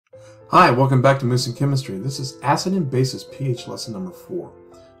Hi, welcome back to Moose and Chemistry. This is acid and basis pH lesson number 4.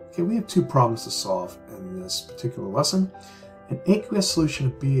 Okay, we have two problems to solve in this particular lesson. An aqueous solution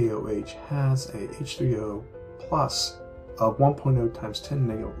of BaOH has a H3O plus of 1.0 times 10 to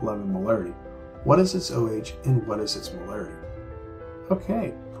the negative 11 molarity. What is its OH and what is its molarity?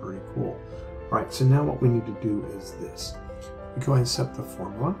 Okay, pretty cool. Alright, so now what we need to do is this. We go ahead and set the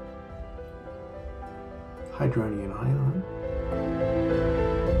formula. Hydronium ion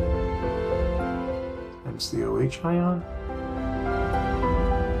times the OH ion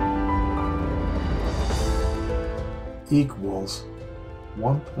equals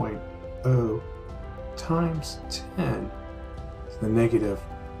 1.0 times 10 to the negative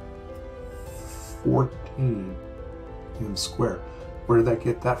 14 m squared. Where did I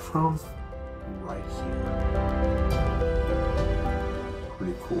get that from? Right here.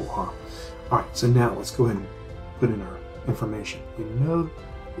 Pretty cool, huh? Alright, so now let's go ahead and put in our information. We know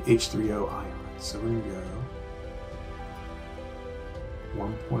the H3O ion. So we can go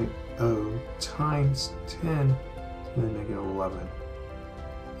 1.0 times 10 to the negative 11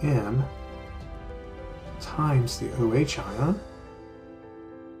 m times the OH ion.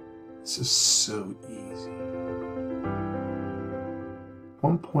 This is so easy.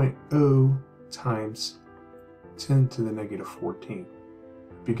 1.0 times 10 to the negative 14.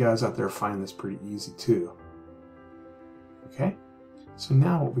 Hope you guys out there find this pretty easy too. Okay? So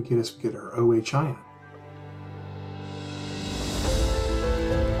now what we get is we get our OH ion.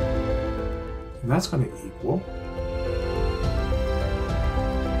 And that's going to equal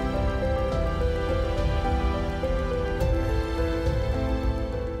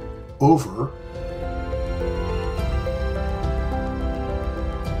over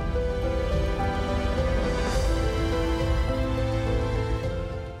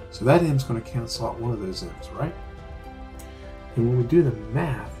so that m's going to cancel out one of those m's, right? And when we do the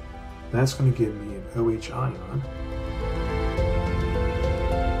math, that's going to give me an OH ion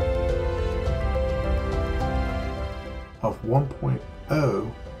of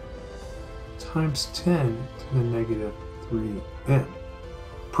 1.0 times 10 to the negative 3m.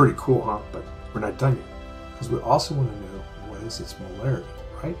 Pretty cool, huh? But we're not done yet, because we also want to know what is its molarity,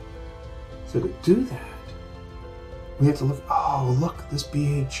 right? So to do that, we have to look, oh look, this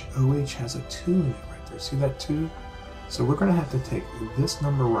BaOH has a 2 in it right there. See that 2? So we're going to have to take this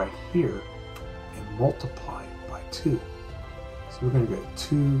number right here and multiply it by 2. So we're going to go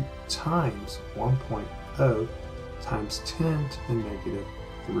 2 times 1.0 times 10 to the negative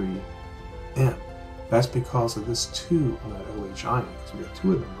 3m. That's because of this 2 on that OH ion, because we got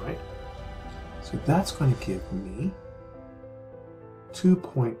 2 of them, right? So that's going to give me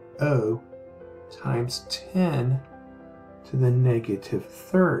 2.0 times 10 to the negative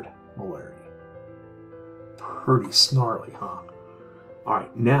 3rd molarity. Pretty snarly, huh?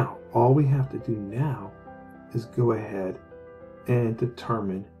 Alright, now all we have to do now is go ahead and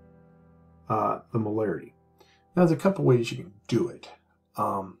determine the molarity. Now there's a couple ways you can do it.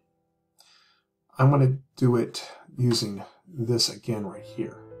 I'm going to do it using this again right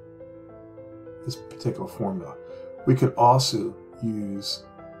here, this particular formula. We could also use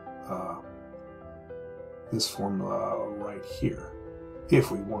this formula right here if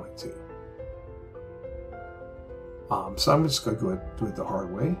we wanted to. So I'm just going to go ahead and do it the hard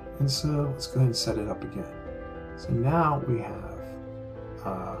way. And so let's go ahead and set it up again. So now we have,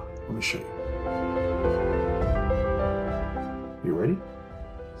 let me show you. You ready?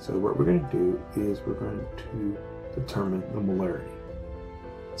 So what we're going to do is we're going to determine the molarity.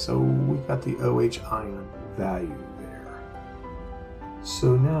 So we've got the OH ion value there.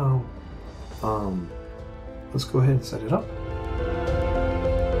 So now, let's go ahead and set it up.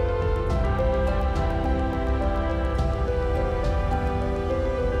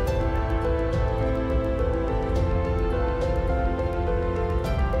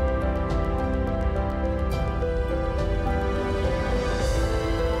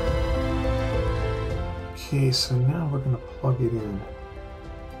 Okay, so now we're going to plug it in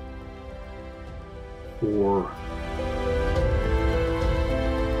for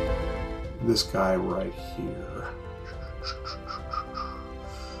this guy right here.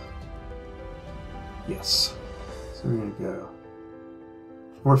 Yes. So we're going to go.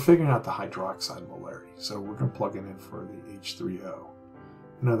 We're figuring out the hydroxide molarity, so we're going to plug it in for the H3O.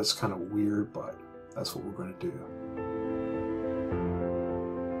 I know that's kind of weird, but that's what we're going to do.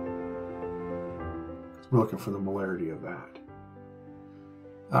 We're looking for the molarity of that.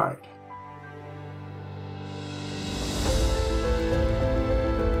 All right.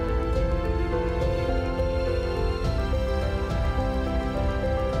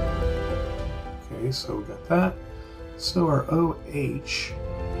 Okay, so we got that. So our OH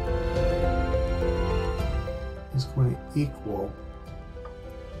is going to equal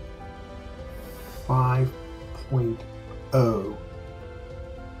 5.0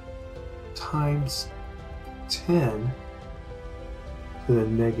 times 10 to the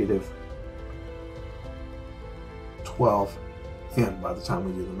negative 12n by the time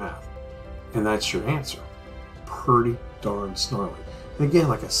we do the math. And that's your answer. Pretty darn snarly. And again,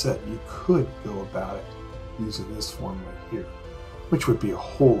 like I said, you could go about it using this formula here, which would be a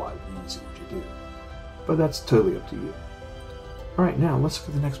whole lot easier to do. But that's totally up to you. All right, now let's look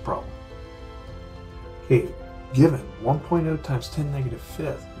at the next problem. Okay, given 1.0 times 10 negative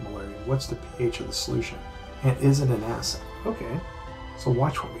fifth malaria, what's the pH of the solution? And is it an acid? Okay, so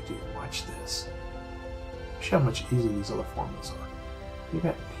watch what we do. Watch this. See how much easier these other formulas are. You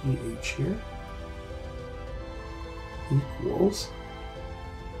got pH here equals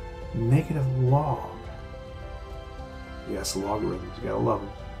negative log. Yes, logarithms, you gotta love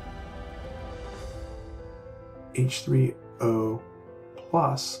them. H3O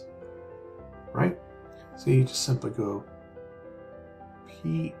plus, right? So you just simply go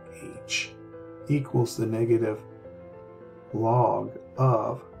pH equals the negative log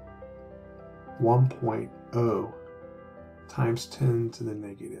of 1.0 times 10 to the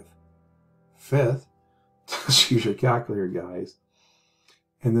negative fifth. Just use your calculator, guys.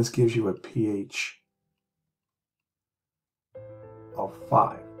 And this gives you a pH of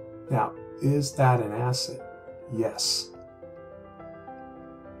 5. Now, is that an acid? Yes.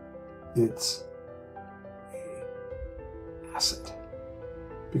 It's an acid.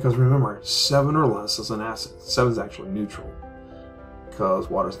 Because remember, 7 or less is an acid. 7 is actually neutral because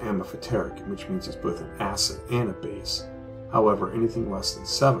water is amphiteric, which means it's both an acid and a base. However, anything less than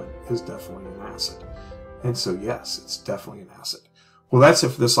 7 is definitely an acid. And so, yes, it's definitely an acid. Well, that's it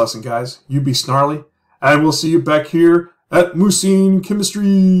for this lesson, guys. You be snarly, and we'll see you back here at Moosine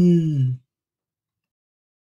Chemistry.